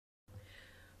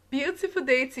Beautiful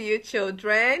day to you,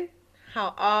 children.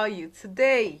 How are you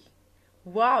today?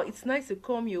 Wow, it's nice to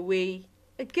come your way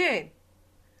again.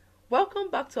 Welcome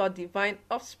back to our Divine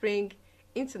Offspring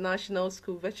International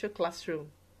School Virtual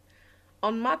Classroom.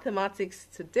 On mathematics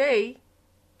today,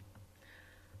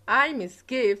 I, Miss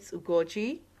Gift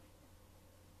Ugoji,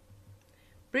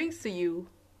 brings to you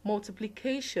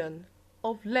multiplication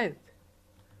of length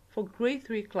for grade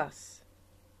 3 class.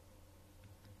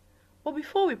 But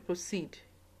before we proceed,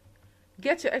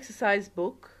 get your exercise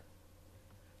book,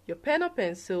 your pen or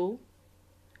pencil,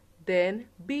 then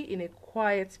be in a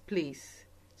quiet place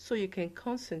so you can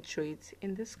concentrate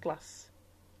in this class.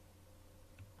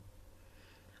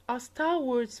 Our star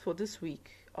words for this week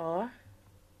are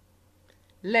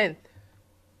length,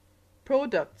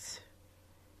 product,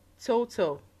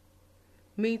 total,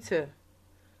 meter,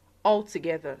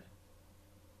 altogether.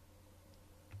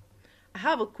 I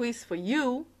have a quiz for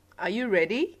you. Are you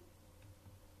ready?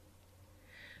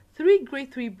 3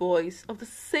 grade 3 boys of the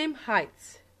same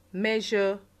height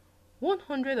measure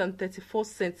 134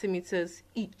 centimeters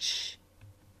each.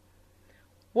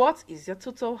 What is your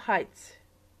total height?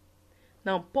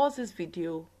 Now pause this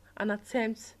video and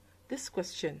attempt this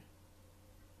question.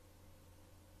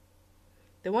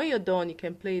 Then when you're done, you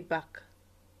can play it back.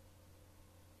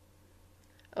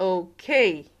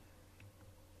 Okay.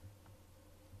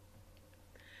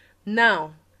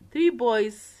 Now, 3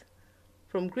 boys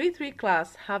from grade 3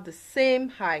 class have the same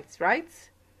height, right?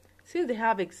 Since they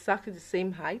have exactly the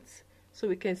same height, so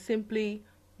we can simply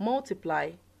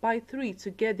multiply by 3 to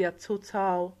get their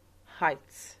total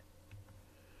height.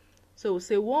 So we'll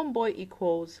say one boy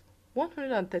equals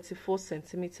 134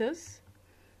 centimeters.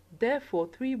 Therefore,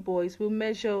 3 boys will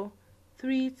measure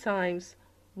 3 times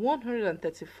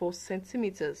 134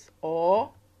 centimeters,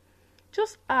 or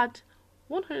just add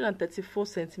 134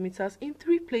 centimeters in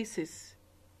 3 places.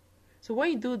 So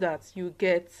when you do that, you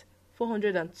get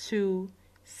 402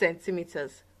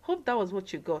 centimeters. Hope that was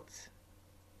what you got.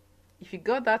 If you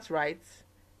got that right,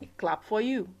 a clap for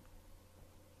you.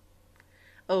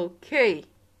 Okay.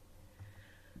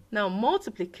 Now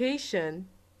multiplication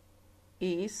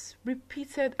is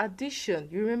repeated addition.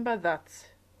 You remember that?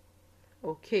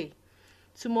 Okay.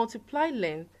 To multiply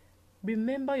length,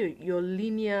 remember your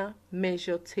linear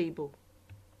measure table,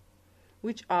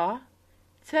 which are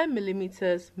 10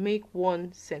 millimeters make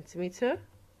 1 centimeter,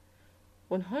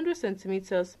 100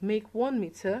 centimeters make 1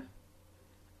 meter,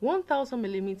 1000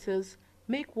 millimeters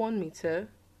make 1 meter,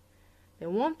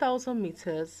 and 1000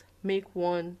 meters make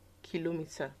 1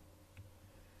 kilometer.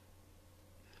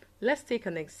 Let's take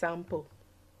an example.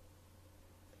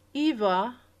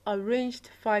 Eva arranged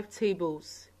 5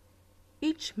 tables,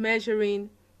 each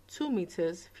measuring 2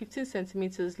 meters 15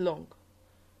 centimeters long.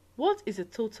 What is the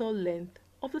total length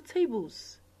of the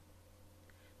tables?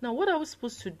 Now what are we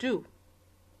supposed to do?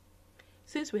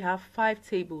 Since we have 5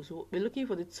 tables, we're looking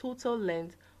for the total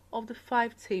length of the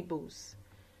 5 tables.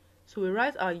 So we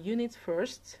write our units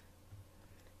first.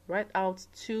 Write out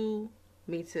 2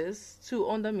 meters, 2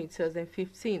 under meters, and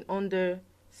 15 under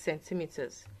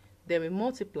centimeters. Then we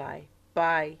multiply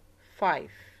by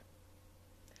 5.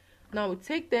 Now we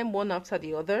take them one after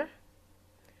the other.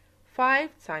 5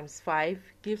 times 5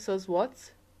 gives us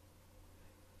what?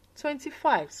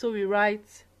 25. So we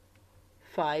write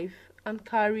 5 and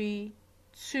carry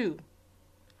 2.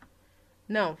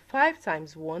 Now 5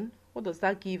 times 1, what does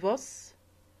that give us?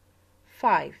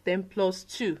 5, then plus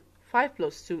 2. 5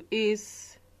 plus 2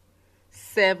 is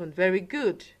 7. Very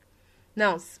good.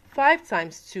 Now 5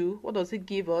 times 2, what does it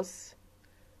give us?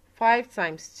 5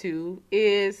 times 2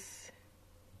 is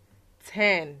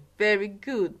 10. Very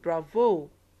good. Bravo.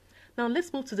 Now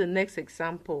let's move to the next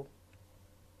example.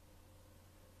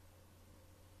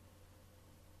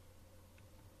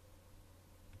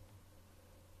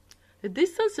 The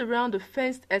distance around the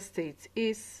fenced estate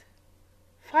is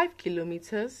 5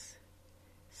 kilometers,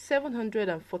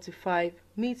 745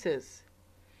 meters.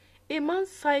 A man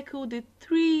cycled it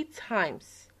 3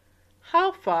 times.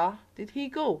 How far did he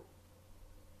go?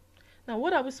 Now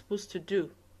what are we supposed to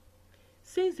do?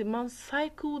 Since the man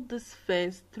cycled this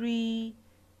fence 3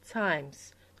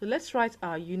 times, so let's write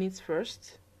our units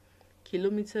first.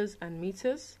 Kilometers and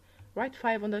meters. Write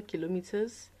 5 under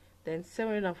kilometers, then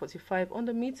 745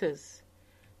 under meters.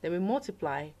 Then we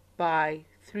multiply by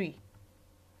 3.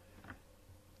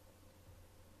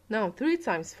 Now 3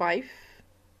 times 5.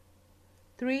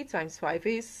 3 times 5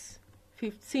 is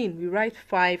 15. We write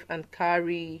 5 and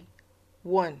carry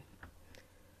 1.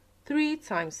 3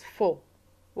 times 4.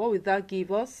 What will that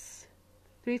give us?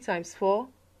 3 times 4,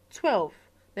 12.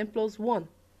 Then plus 1,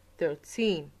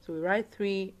 13. So we write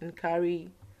 3 and carry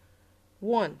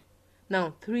 1.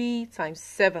 Now 3 times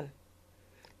 7.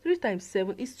 3 times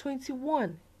 7 is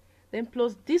 21. Then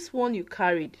plus this one you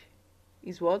carried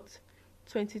is what?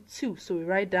 22. So we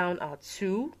write down our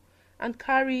 2 and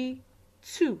carry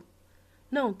 2.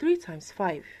 Now 3 times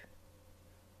 5.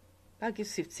 That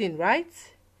gives 15, right?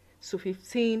 So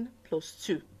 15 plus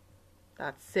 2.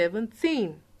 That's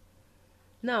 17.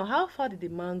 Now how far did the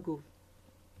man go?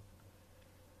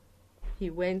 He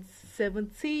went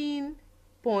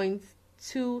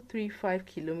 17.235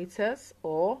 kilometers,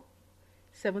 or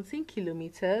 17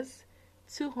 kilometers,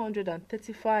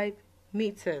 235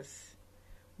 meters.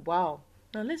 Wow.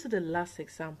 Now let's do the last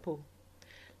example.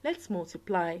 Let's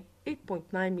multiply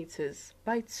 8.9 meters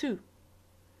by 2.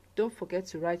 Don't forget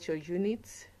to write your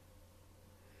units.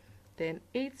 Then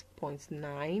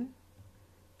 8.9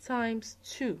 times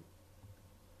 2.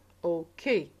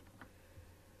 Okay.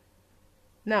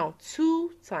 Now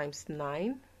 2 times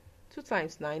 9. 2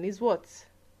 times 9 is what?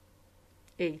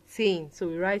 18. So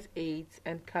we write 8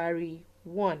 and carry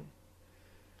 1.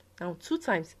 Now 2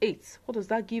 times 8. What does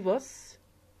that give us?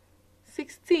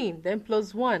 16. Then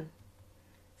plus 1.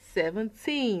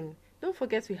 17. Don't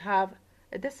forget we have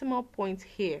a decimal point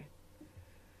here.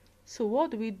 So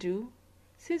what do?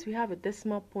 Since we have a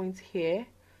decimal point here,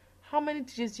 how many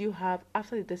digits do you have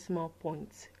after the decimal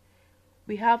point?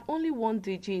 We have only one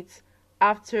digit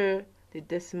after the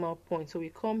decimal point. So we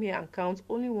come here and count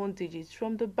only one digit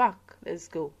from the back. Let's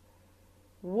go.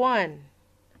 1.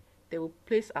 Then we'll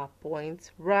place our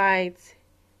point right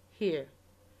here.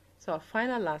 So our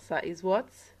final answer is what?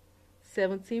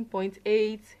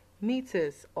 17.8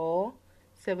 meters, or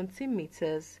 17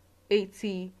 meters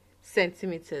 80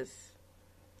 centimeters.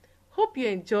 Hope you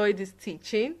enjoyed this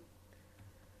teaching.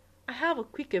 I have a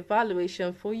quick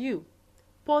evaluation for you.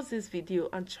 Pause this video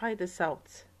and try this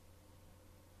out.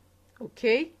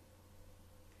 Okay?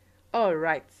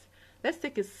 Alright, let's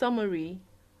take a summary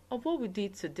of what we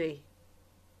did today.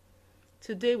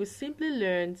 Today we simply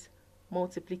learned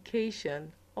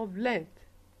multiplication of length.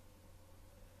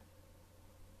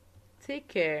 Take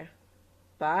care.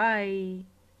 Bye.